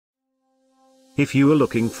If you are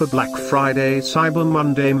looking for Black Friday Cyber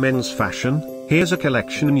Monday men's fashion, here's a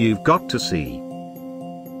collection you've got to see.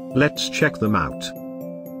 Let's check them out.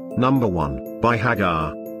 Number 1, by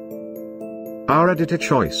Haggar. Our editor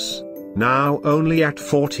choice, now only at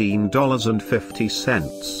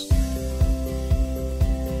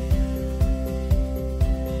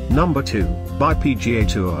 $14.50. Number 2, by PGA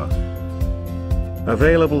Tour.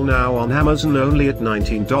 Available now on Amazon only at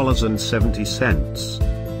 $19.70.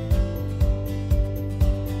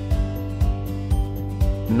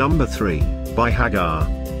 Number 3, by Haggar.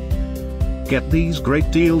 Get these great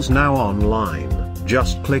deals now online,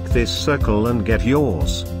 just click this circle and get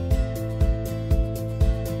yours.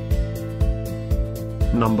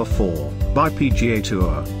 Number 4, by PGA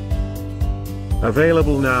Tour.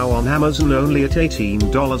 Available now on Amazon only at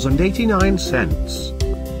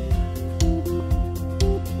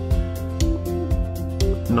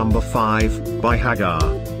 $18.89. Number 5, by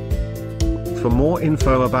Haggar. For more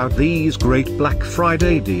info about these great Black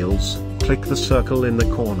Friday deals, click the circle in the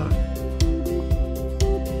corner.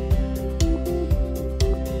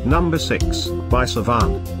 Number 6, by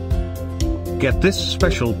Savane. Get this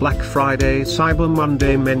special Black Friday Cyber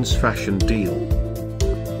Monday men's fashion deal.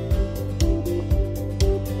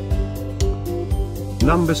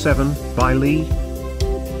 Number 7, by Lee.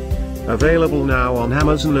 Available now on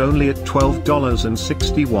Amazon only at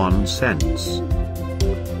 $12.61.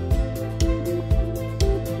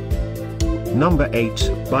 Number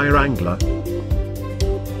 8, by Wrangler.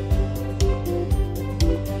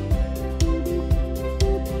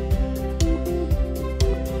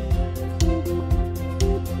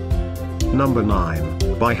 Number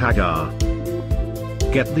 9, by Haggar.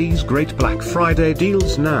 Get these great Black Friday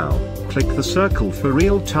deals now, click the circle for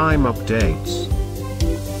real-time updates.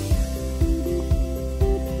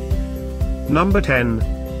 Number 10,